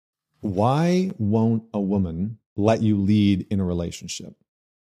Why won't a woman let you lead in a relationship?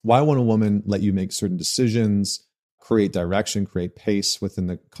 Why won't a woman let you make certain decisions, create direction, create pace within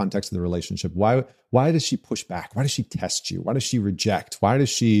the context of the relationship? Why does she push back? Why does she test you? Why does she reject? Why does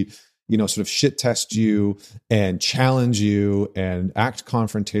she, sort of shit test you and challenge you and act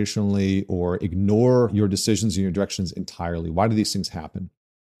confrontationally or ignore your decisions and your directions entirely? Why do these things happen?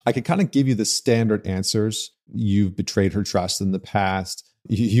 I could kind of give you the standard answers. You've betrayed her trust in the past.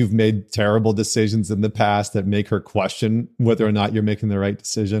 You've made terrible decisions in the past that make her question whether or not you're making the right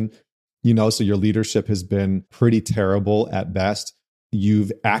decision. So your leadership has been pretty terrible at best.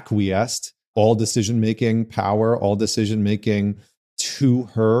 You've acquiesced all decision-making power, all decision-making to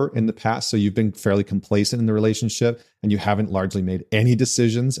her in the past. So you've been fairly complacent in the relationship and you haven't largely made any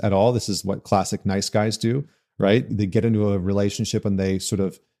decisions at all. This is what classic nice guys do, right? They get into a relationship and they sort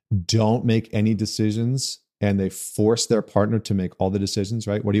of don't make any decisions and they force their partner to make all the decisions,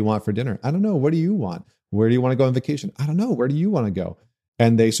 right? What do you want for dinner? I don't know. What do you want? Where do you want to go on vacation? I don't know. Where do you want to go?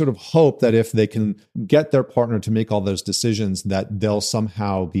 And they sort of hope that if they can get their partner to make all those decisions, that they'll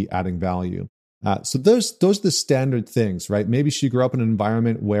somehow be adding value. So those are the standard things, right? Maybe she grew up in an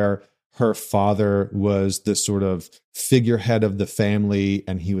environment where her father was the sort of figurehead of the family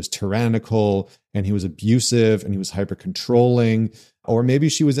and he was tyrannical and he was abusive and he was hyper controlling. Or maybe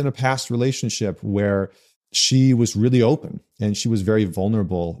she was in a past relationship where she was really open and she was very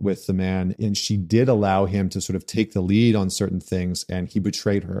vulnerable with the man. And she did allow him to sort of take the lead on certain things and he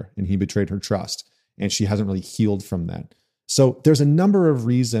betrayed her and he betrayed her trust. And she hasn't really healed from that. So there's a number of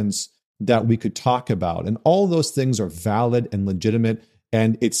reasons that we could talk about. And all those things are valid and legitimate.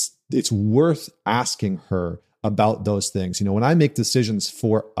 And it's worth asking her about those things. When I make decisions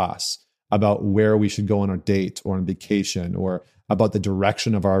for us about where we should go on a date or on vacation or about the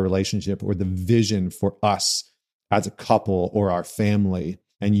direction of our relationship or the vision for us as a couple or our family,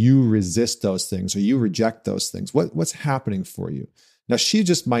 and you resist those things or you reject those things, what's happening for you? Now, she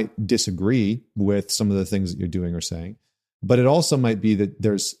just might disagree with some of the things that you're doing or saying, but it also might be that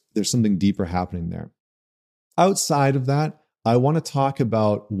there's something deeper happening there. Outside of that, I want to talk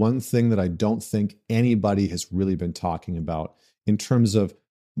about one thing that I don't think anybody has really been talking about in terms of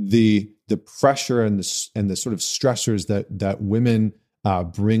the pressure and the sort of stressors that women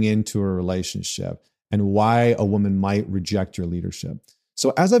bring into a relationship and why a woman might reject your leadership.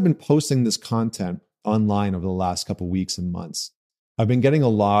 So as I've been posting this content online over the last couple of weeks and months, I've been getting a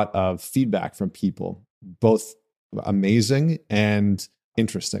lot of feedback from people, both amazing and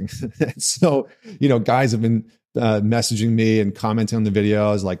interesting. So, guys have been messaging me and commenting on the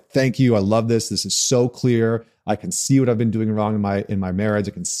videos like, thank you. I love this. This is so clear. I can see what I've been doing wrong in my marriage.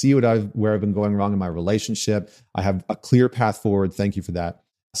 I can see where I've been going wrong in my relationship. I have a clear path forward. Thank you for that.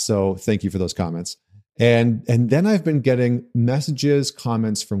 So thank you for those comments. And then I've been getting messages,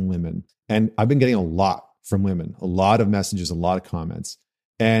 comments from women. And I've been getting a lot from women, a lot of messages, a lot of comments.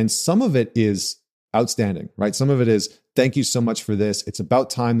 And some of it is outstanding, right? Some of it is, thank you so much for this. It's about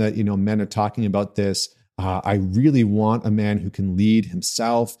time that, men are talking about this. I really want a man who can lead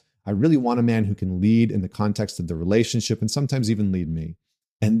himself. I really want a man who can lead in the context of the relationship and sometimes even lead me.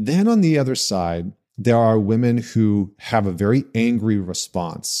 And then on the other side, there are women who have a very angry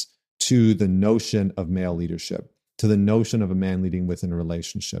response to the notion of male leadership, to the notion of a man leading within a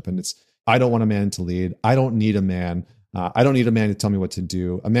relationship. And it's, I don't want a man to lead. I don't need a man. I don't need a man to tell me what to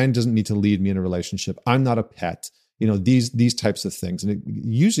do. A man doesn't need to lead me in a relationship. I'm not a pet. These types of things. And it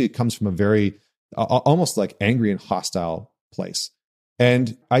usually comes from a very almost like angry and hostile place.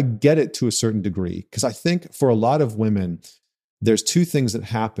 And I get it to a certain degree, because I think for a lot of women, there's two things that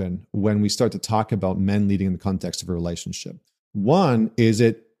happen when we start to talk about men leading in the context of a relationship. One is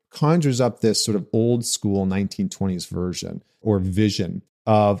it conjures up this sort of old school 1920s version or vision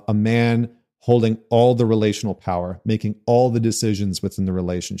of a man holding all the relational power, making all the decisions within the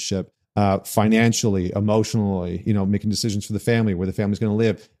relationship, financially, emotionally, making decisions for the family, where the family's going to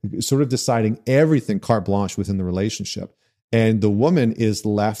live, sort of deciding everything carte blanche within the relationship. And the woman is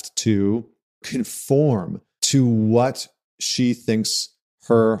left to conform to what she thinks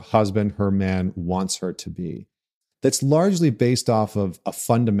her husband, her man wants her to be. That's largely based off of a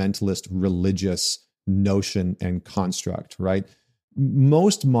fundamentalist religious notion and construct, right?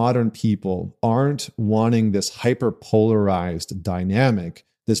 Most modern people aren't wanting this hyper-polarized dynamic,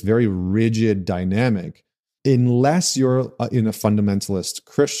 this very rigid dynamic, unless you're in a fundamentalist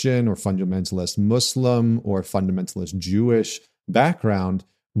Christian or fundamentalist Muslim or fundamentalist Jewish background,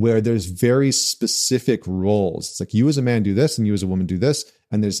 where there's very specific roles. It's like you as a man do this and you as a woman do this,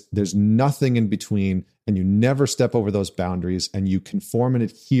 and there's nothing in between, and you never step over those boundaries, and you conform and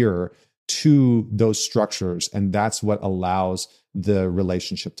adhere to those structures. And that's what allows the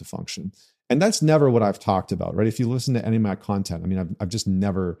relationship to function. And that's never what I've talked about, right? If you listen to any of my content, I mean, I've just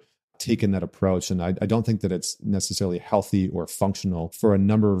never taken that approach. And I don't think that it's necessarily healthy or functional for a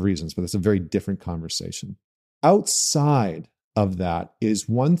number of reasons, but it's a very different conversation. Outside of that is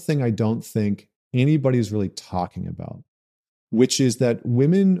one thing I don't think anybody's really talking about, which is that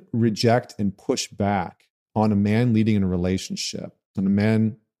women reject and push back on a man leading in a relationship, on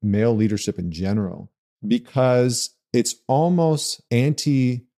a male leadership in general, because it's almost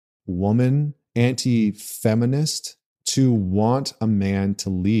anti-woman, anti-feminist to want a man to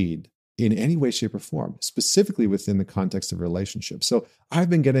lead in any way, shape, or form, specifically within the context of a relationship. So I've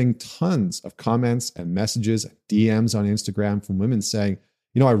been getting tons of comments and messages, DMs on Instagram from women saying,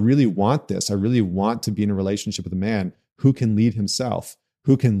 I really want this. I really want to be in a relationship with a man who can lead himself,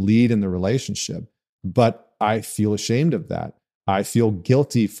 who can lead in the relationship. But I feel ashamed of that. I feel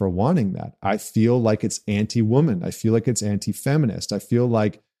guilty for wanting that. I feel like it's anti-woman. I feel like it's anti-feminist. I feel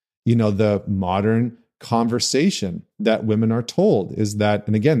like, the modern conversation that women are told is that,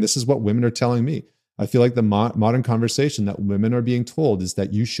 and again, this is what women are telling me. I feel like the modern conversation that women are being told is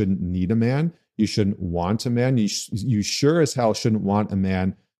that you shouldn't need a man. You shouldn't want a man. You sure as hell shouldn't want a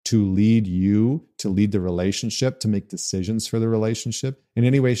man to lead you, to lead the relationship, to make decisions for the relationship in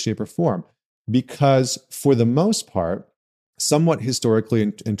any way, shape, or form. Because for the most part, somewhat historically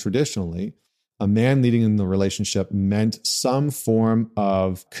and traditionally, a man leading in the relationship meant some form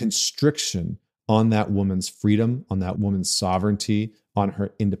of constriction on that woman's freedom, on that woman's sovereignty, on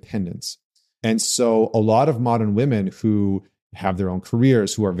her independence. And so a lot of modern women who have their own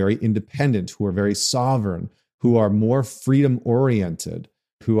careers, who are very independent, who are very sovereign, who are more freedom-oriented,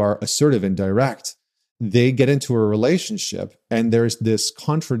 who are assertive and direct, they get into a relationship and there's this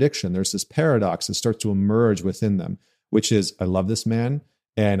contradiction, there's this paradox that starts to emerge within them, which is, I love this man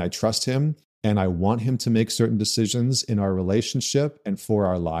and I trust him and I want him to make certain decisions in our relationship and for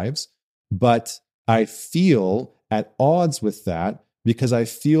our lives. But I feel at odds with that because I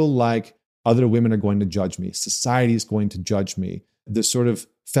feel like other women are going to judge me. Society is going to judge me. The sort of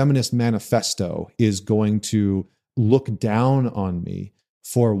feminist manifesto is going to look down on me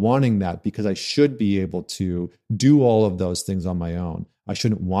for wanting that because I should be able to do all of those things on my own. I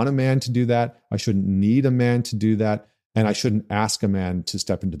shouldn't want a man to do that. I shouldn't need a man to do that. And I shouldn't ask a man to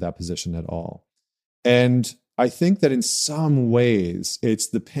step into that position at all. And I think that in some ways, it's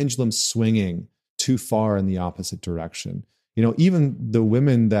the pendulum swinging too far in the opposite direction. Even the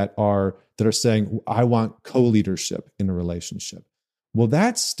women that are saying, I want co-leadership in a relationship. Well,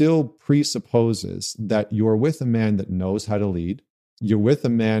 that still presupposes that you're with a man that knows how to lead. You're with a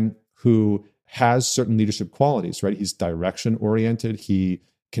man who has certain leadership qualities, right? He's direction oriented. He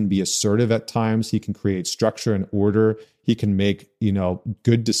can be assertive at times. He can create structure and order. He can make,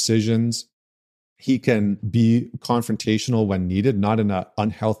 good decisions. He can be confrontational when needed, not in an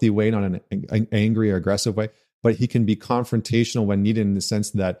unhealthy way, not in an angry or aggressive way, but he can be confrontational when needed in the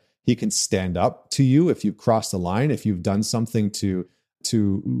sense that he can stand up to you if you've crossed the line, if you've done something to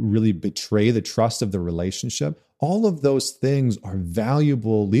really betray the trust of the relationship. All of those things are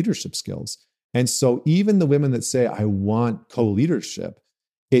valuable leadership skills. And so even the women that say, I want co-leadership,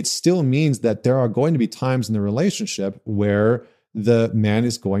 it still means that there are going to be times in the relationship where the man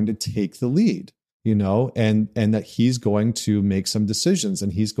is going to take the lead, and that he's going to make some decisions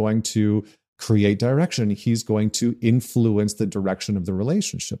and he's going to create direction. He's going to influence the direction of the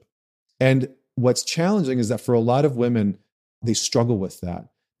relationship. And what's challenging is that for a lot of women, they struggle with that.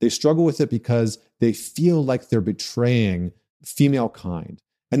 They struggle with it because they feel like they're betraying female kind.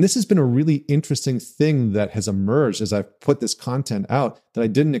 And this has been a really interesting thing that has emerged as I've put this content out that I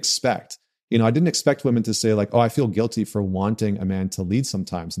didn't expect. I didn't expect women to say like, oh, I feel guilty for wanting a man to lead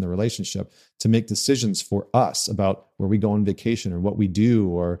sometimes in the relationship, to make decisions for us about where we go on vacation or what we do,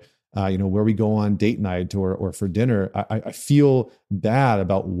 or where we go on date night or for dinner. I feel bad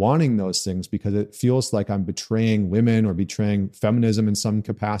about wanting those things because it feels like I'm betraying women or betraying feminism in some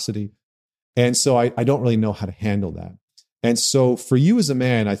capacity. And so I don't really know how to handle that. And so for you as a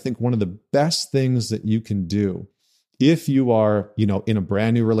man, I think one of the best things that you can do if you are, in a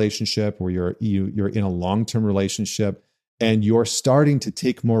brand new relationship or you're in a long-term relationship and you're starting to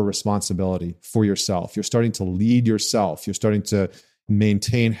take more responsibility for yourself, you're starting to lead yourself, you're starting to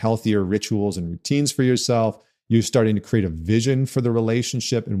maintain healthier rituals and routines for yourself, you're starting to create a vision for the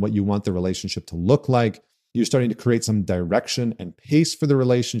relationship and what you want the relationship to look like, you're starting to create some direction and pace for the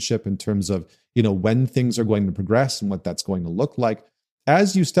relationship in terms of, when things are going to progress and what that's going to look like.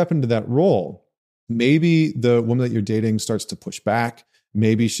 As you step into that role, maybe the woman that you're dating starts to push back.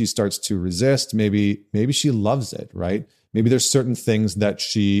 Maybe she starts to resist. Maybe she loves it, right? Maybe there's certain things that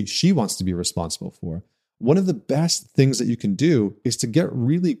she wants to be responsible for. One of the best things that you can do is to get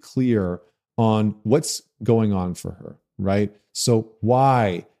really clear on what's going on for her, right? So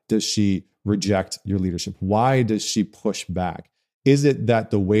why does she reject your leadership? Why does she push back? Is it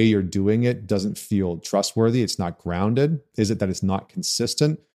that the way you're doing it doesn't feel trustworthy? It's not grounded? Is it that it's not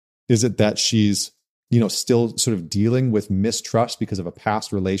consistent? Is it that she's, still sort of dealing with mistrust because of a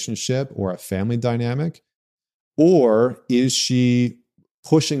past relationship or a family dynamic? Or is she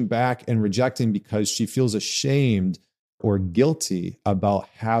pushing back and rejecting because she feels ashamed or guilty about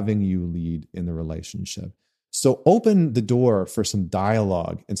having you lead in the relationship? So open the door for some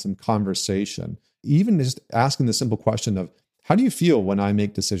dialogue and some conversation, even just asking the simple question of, how do you feel when I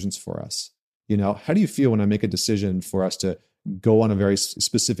make decisions for us? How do you feel when I make a decision for us to go on a very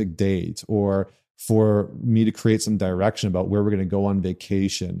specific date, or for me to create some direction about where we're going to go on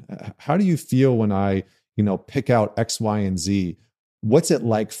vacation? How do you feel when I, pick out X, Y, and Z? What's it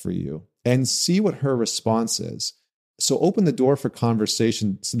like for you? And see what her response is. So open the door for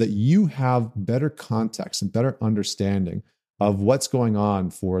conversation so that you have better context and better understanding of what's going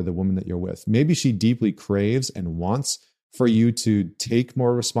on for the woman that you're with. Maybe she deeply craves and wants for you to take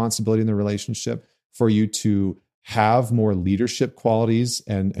more responsibility in the relationship, for you to have more leadership qualities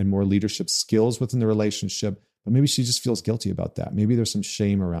and more leadership skills within the relationship. But maybe she just feels guilty about that. Maybe there's some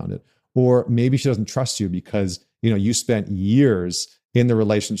shame around it. Or maybe she doesn't trust you because, you spent years in the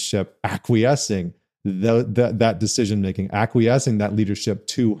relationship acquiescing that decision-making, acquiescing that leadership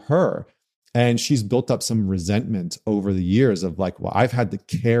to her. And she's built up some resentment over the years of like, well, I've had to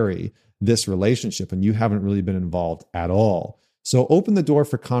carry this relationship and you haven't really been involved at all. So open the door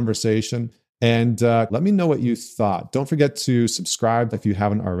for conversation and let me know what you thought. Don't forget to subscribe if you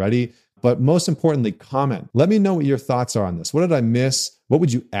haven't already. But most importantly, comment. Let me know what your thoughts are on this. What did I miss? What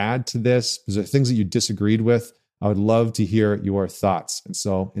would you add to this? Is there things that you disagreed with? I would love to hear your thoughts. And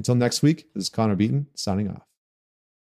so until next week, this is Connor Beaton signing off.